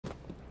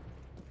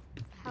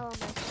How am I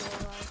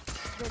still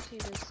alive? Their team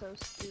is so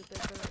stupid,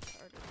 they're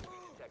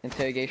retarded.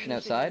 Interrogation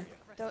outside?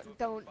 Don't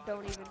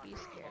even be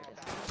scared.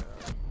 It's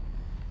not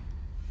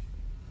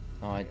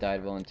Oh, I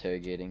died while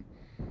interrogating.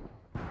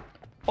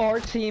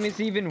 Our team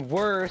is even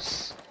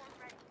worse!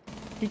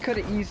 He could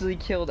have easily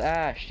killed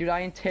Ash. Dude, I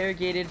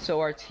interrogated so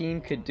our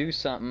team could do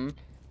something.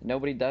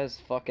 Nobody does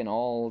fucking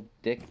all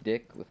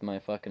dick with my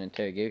fucking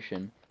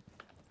interrogation.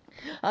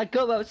 I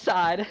go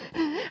outside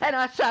and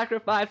I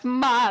sacrifice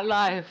my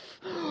life.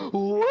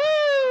 Woo!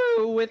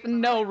 With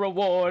no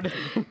reward.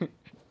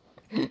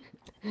 I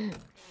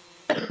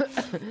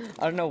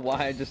don't know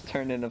why I just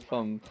turned into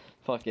some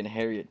fucking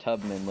Harriet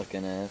Tubman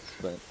looking ass,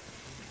 but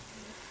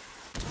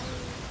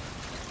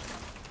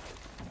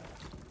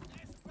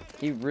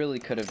he really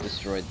could have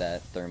destroyed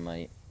that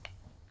thermite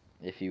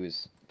if he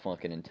was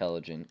fucking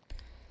intelligent.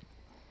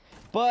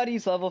 But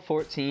he's level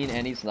 14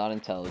 and he's not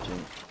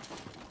intelligent.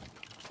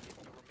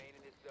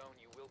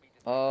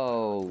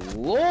 Oh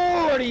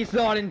Lord, he's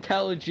not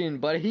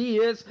intelligent, but he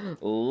is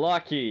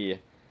lucky.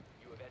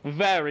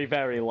 Very,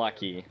 very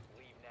lucky.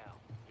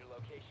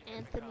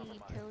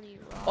 Anthony, Tony,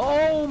 Rob.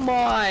 Oh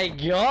my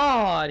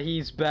God,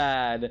 he's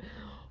bad.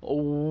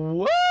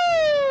 Woo!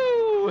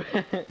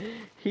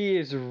 He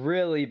is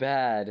really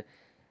bad.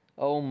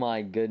 Oh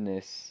my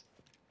goodness.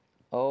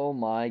 Oh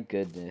my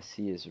goodness,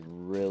 he is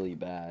really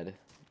bad.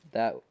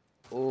 That,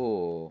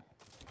 oh.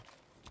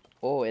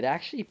 Oh, it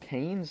actually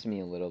pains me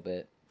a little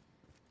bit.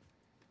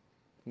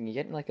 You're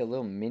getting like a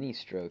little mini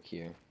stroke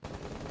here.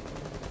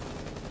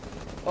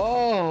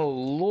 Oh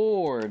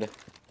Lord.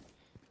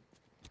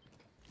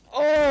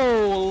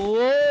 Oh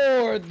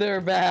Lord, they're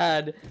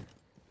bad.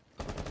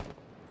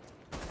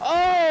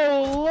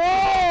 Oh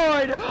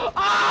Lord!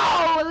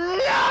 Oh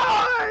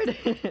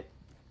Lord!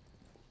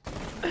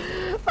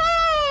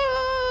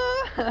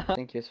 I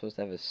think you're supposed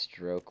to have a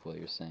stroke while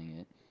you're saying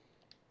it.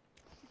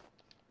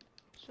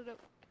 Shut up.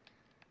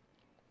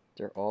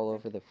 They're all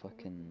over the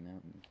fucking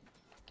mountain.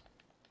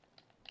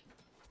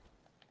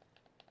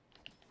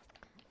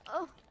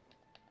 Oh.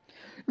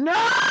 No!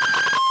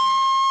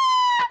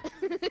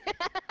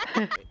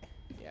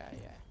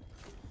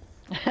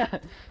 Yeah.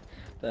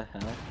 The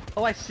hell?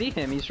 Oh, I see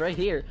him. He's right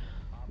here.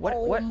 What?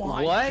 Oh what?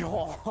 my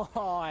what?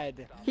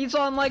 God! He's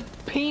on like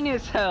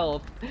penis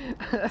health.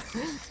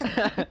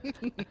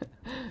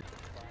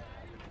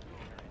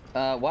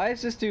 Why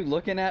is this dude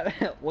looking at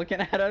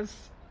us?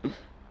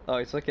 Oh,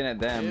 he's looking at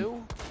them.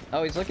 Who?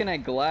 Oh, he's looking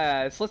at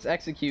Glass. Let's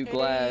execute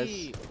Glass.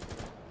 Hey.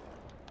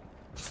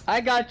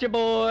 I got you,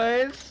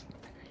 boys.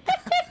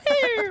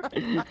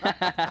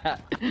 I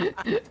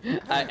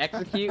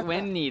execute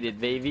when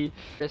needed, baby.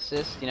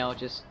 Assist, you know,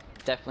 just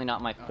definitely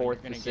not my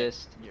fourth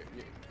assist. You're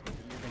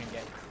gonna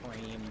get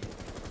creamed.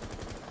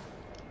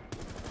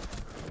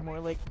 More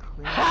like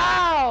cream.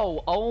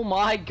 How? Oh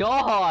my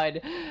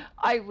God!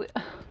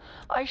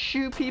 I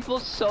shoot people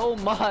so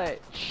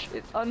much.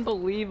 It's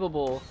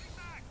unbelievable.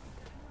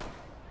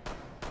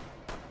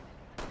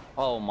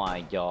 Oh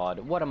my God!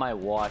 What am I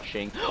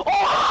watching?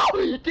 Oh!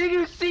 Did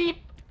you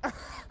see?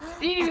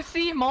 Did you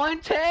see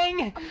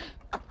Montang?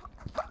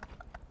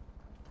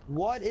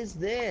 What is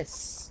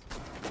this?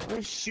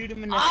 Let's shoot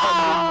him in the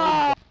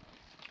Ah!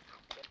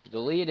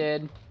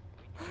 Deleted.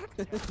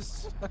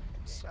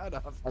 Shut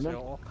up, I don't-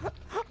 Joel.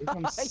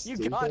 I'm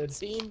You got stupid.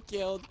 team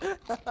killed.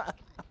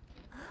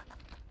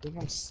 Think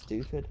I'm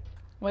stupid?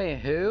 Wait,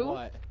 who?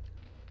 What?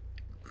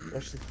 I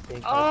should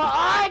think Oh,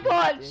 I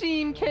got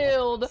team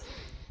killed.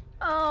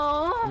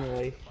 Oh.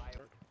 Really?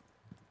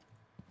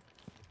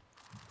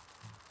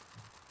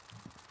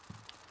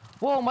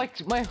 Whoa, my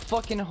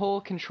fucking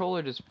whole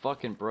controller just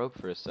fucking broke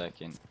for a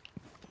second.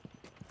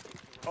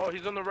 Oh,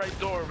 he's on the right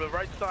door, the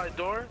right side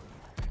door.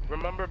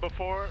 Remember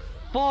before?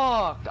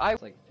 Fuck!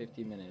 It's like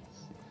 50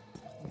 minutes. I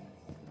don't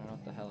know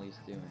what the hell he's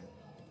doing.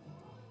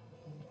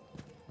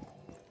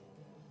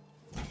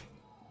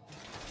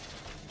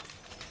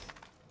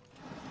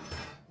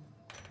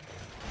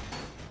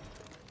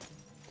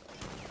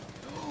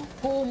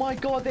 Oh my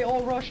God, they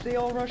all rush, they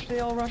all rush, they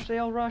all rush, they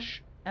all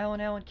rush.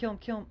 Alan, kill him,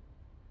 kill him.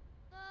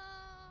 No,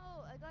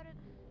 I got it.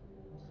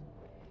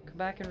 Come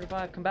back and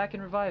revive, come back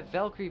and revive.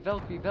 Valkyrie.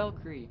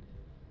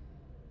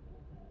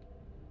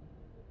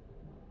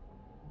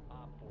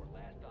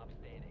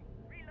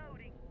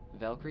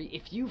 Valkyrie,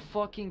 if you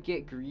fucking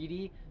get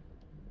greedy,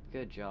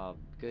 good job,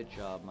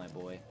 my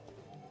boy.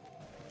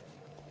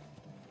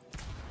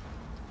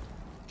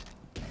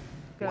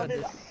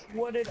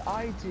 What did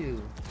I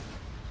do?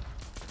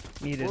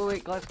 Muted.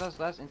 Wait,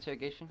 glass,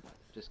 interrogation.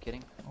 Just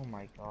kidding. Oh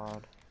my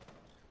God.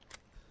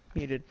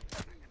 Muted.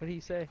 What did he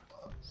say?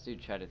 This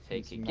dude tried to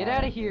take He's it. Get not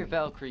out of here, good.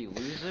 Valkyrie,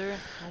 loser.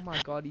 Oh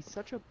my God, he's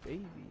such a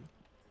baby.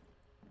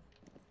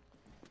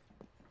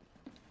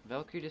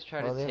 Valkyrie just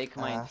tried Oh, to they're take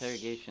my Ash.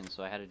 interrogation,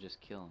 so I had to just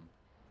kill him.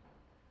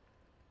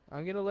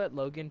 I'm gonna let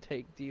Logan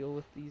deal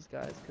with these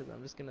guys, because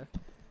I'm just gonna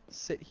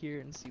sit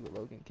here and see what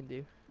Logan can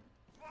do.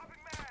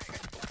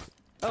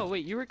 Oh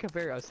wait, you were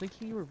Caveira. I was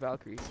thinking you were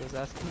Valkyrie, so I was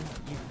asking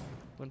you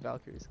when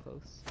Valkyrie's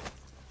close.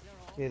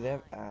 Yeah, they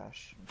have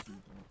Ash.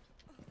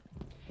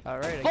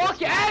 Alright,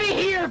 Fuck out of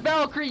here,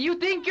 Valkyrie! You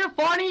think you're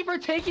funny for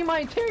taking my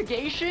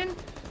interrogation?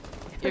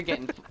 You're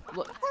getting.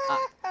 Look,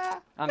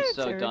 I'm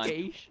so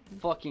done.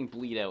 Fucking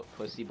bleed out,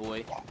 pussy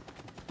boy.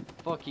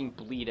 Fucking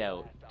bleed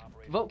out.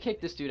 Vote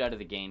kick this dude out of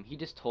the game. He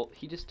just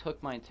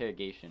took my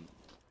interrogation.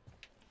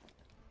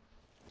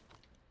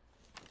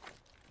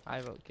 I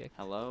vote kick.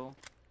 Hello?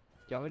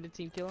 Do you want me to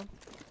team kill him?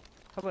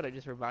 How about I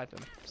just revive him?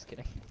 Just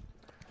kidding.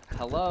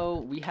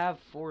 Hello? We have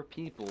 4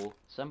 people.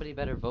 Somebody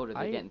better vote or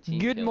they're getting team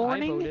Good killed.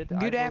 morning, voted, good I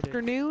voted.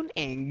 afternoon,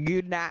 and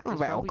good night, It's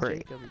probably Valkyrie.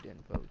 Jacob who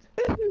didn't vote.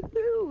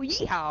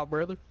 Yeehaw,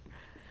 brother.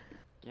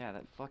 Yeah,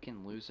 that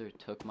fucking loser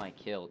took my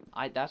kill.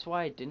 That's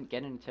why I didn't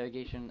get an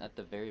interrogation at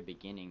the very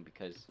beginning,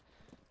 because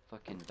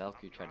fucking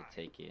Valkyrie tried to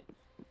take it.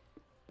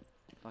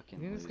 Fucking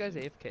You think this loser.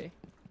 guy's AFK?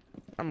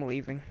 I'm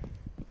leaving.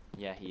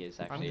 Yeah, he is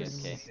I'm actually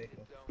just- AFK.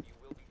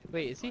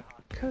 Wait, is he?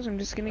 Cause I'm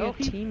just gonna Oh,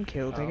 get team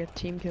killed. I Oh. get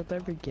team killed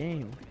every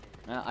game.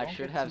 I Don't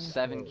should get have team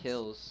 7 kills.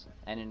 kills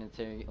and an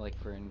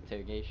for an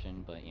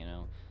interrogation, but you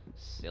know,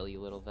 silly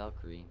little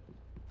Valkyrie.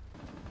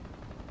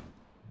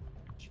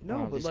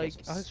 No, Oh, but these like,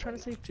 guys I are was trying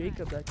to save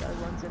Jacob. That guy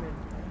runs in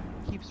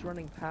and keeps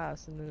running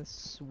past, and then this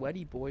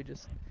sweaty boy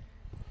just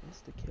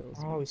insta kills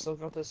Oh, me. we still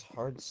got this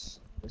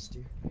this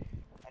dude.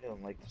 I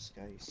don't like this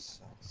guy. He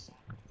sucks.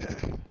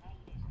 Okay,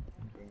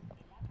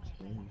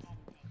 just leave.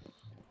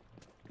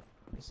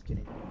 Just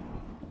kidding.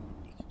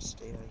 You can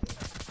stay, I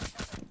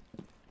guess.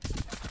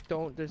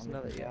 Don't. There's I wonder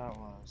another. who Yeah. that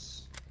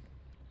was.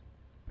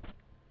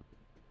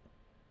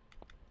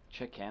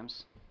 Check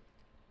cams.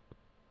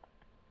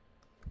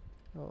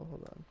 Oh,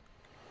 hold on.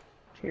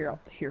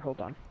 Here,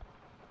 hold on.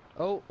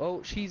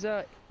 Oh, she's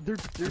there's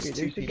There's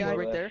two a people guy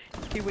right there.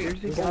 Okay, wait. There's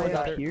a there's guy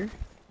another. up here.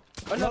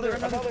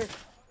 Another.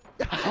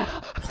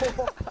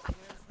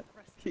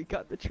 He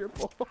got the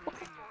triple.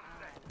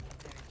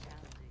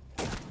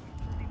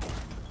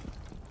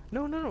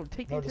 No,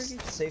 take the No, just interrogation.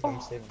 save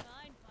him, save him.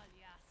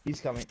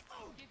 He's coming.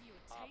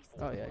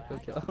 Oh yeah, go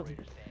kill him.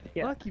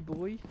 Yeah. Lucky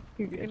boy,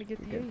 You're you're gonna get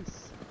the good.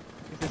 ace.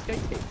 If this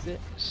guy takes it,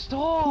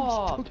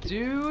 Stop, took it.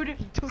 dude!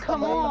 took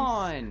Come the ace.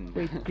 on!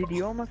 Wait, did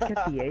you almost get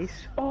the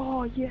ace?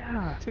 Oh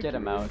yeah. Took Get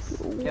him the out. ace.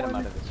 Get him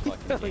out of this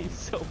fucking game. He's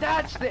so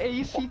That's the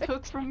ace he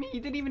took from me. He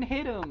didn't even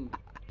hit him.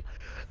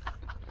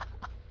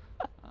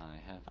 I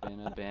have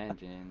been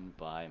abandoned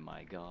by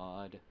my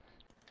god.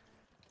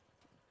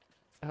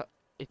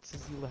 It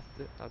says you left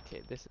it.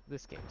 Okay,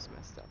 this game's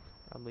messed up.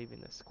 I'm leaving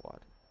this squad.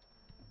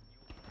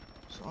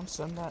 Someone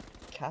send that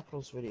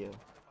Capitals video.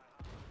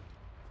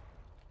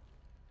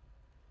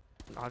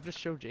 I'll just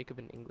show Jacob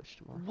in English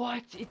tomorrow.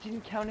 What? It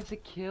didn't count as a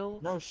kill?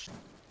 No,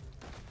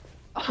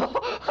 What?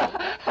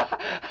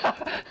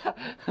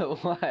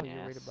 Oh, you're right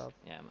Yes. above.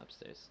 Yeah, I'm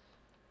upstairs.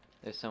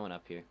 There's someone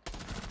up here.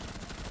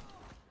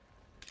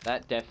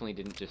 That definitely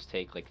didn't just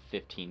take like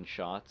 15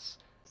 shots.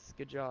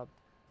 Good job.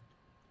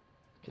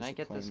 Can I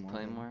get this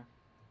claymore?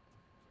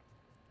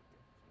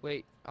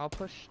 Wait, I'll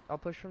push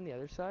from the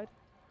other side.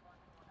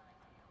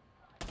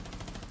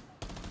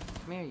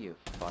 Come here, you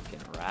fucking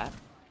rat.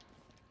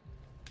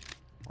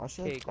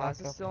 Okay,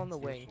 Glass is still on the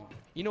wing.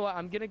 You know what?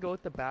 I'm gonna go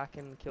at the back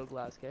and kill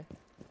Glass, okay?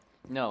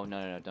 No,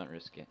 don't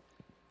risk it.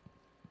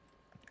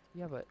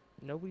 Yeah, but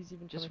nobody's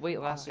even. Just coming wait,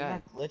 from the last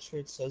back. guy. That glitch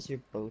where it says you're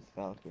both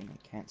Valkyrie and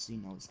I can't see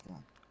nose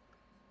gun.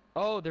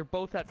 Oh, they're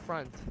both at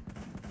front.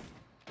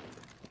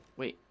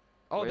 Wait,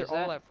 Oh, Where they're is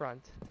all that? at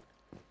front.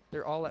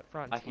 They're all at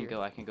front. I can here.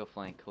 I can go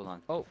flank. Hold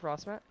on. Oh,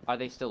 Frostmat. Are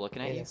they still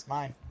looking at Hey, you? it's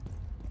mine.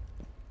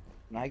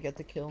 Can I get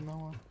the kill,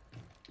 Noah?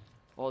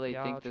 Well, they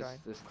Yeah, think I'll try.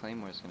 this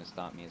claymore is gonna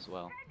stop me as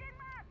well.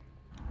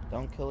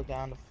 Don't kill a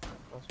guy on the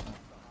first one.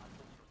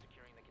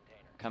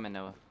 Come in,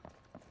 Noah.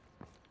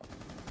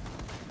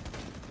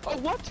 Oh,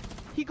 what?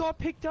 He got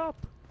picked up.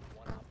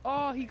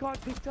 Oh, he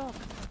got picked up.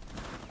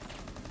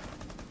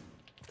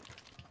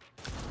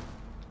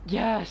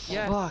 Yes.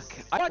 Yes. Fuck.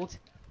 What?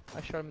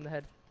 I shot him in the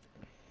head.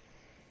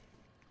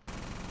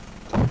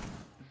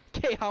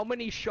 Okay, how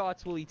many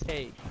shots will he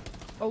take?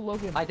 Oh,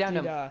 Logan. I downed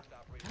did, him.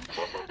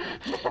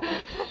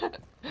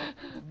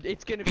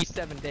 It's gonna be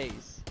 7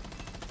 days.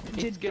 It's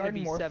Did gonna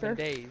Garden be Warfare? 7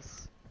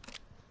 days.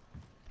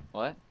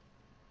 What?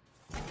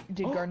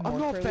 Did Oh, Garden I'm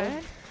Warfare? not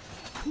banned.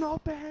 I'm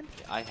not banned.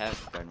 I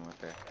have Garden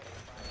Warfare.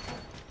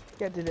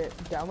 Yeah, did it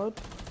download?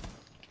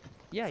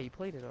 Yeah, he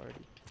played it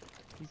already.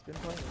 He's been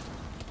playing it.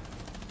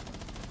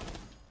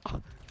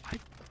 Oh,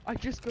 I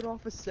just got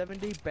off a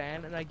 7-day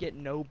ban and I get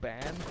no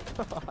ban.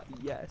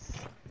 Yes.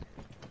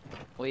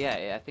 Well,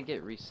 yeah, I think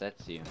it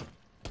resets you.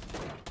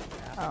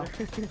 Oh.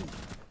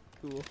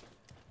 Cool.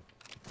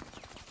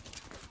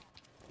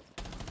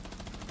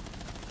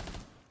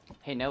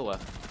 Hey, Noah.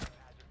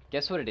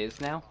 Guess what it is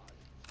now?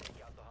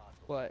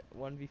 What?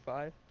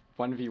 1v5?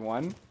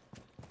 1v1?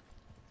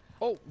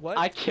 Oh, what?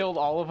 I killed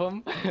all of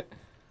them.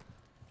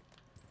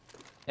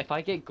 If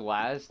I get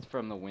glassed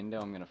from the window,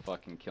 I'm gonna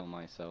fucking kill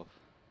myself.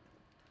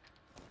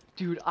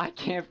 Dude, I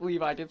can't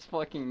believe I just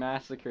fucking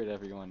massacred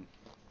everyone.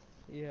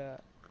 Yeah.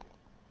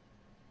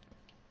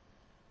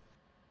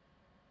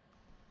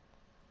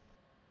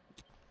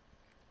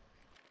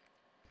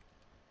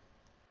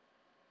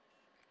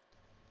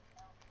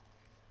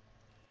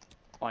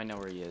 Oh, I know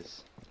where he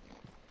is.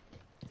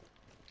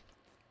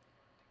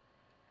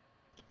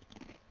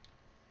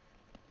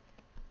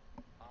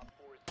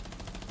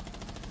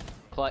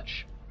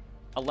 Clutch.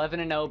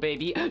 11-0,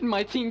 baby.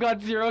 My team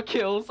got 0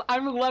 kills.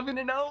 I'm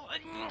 11-0.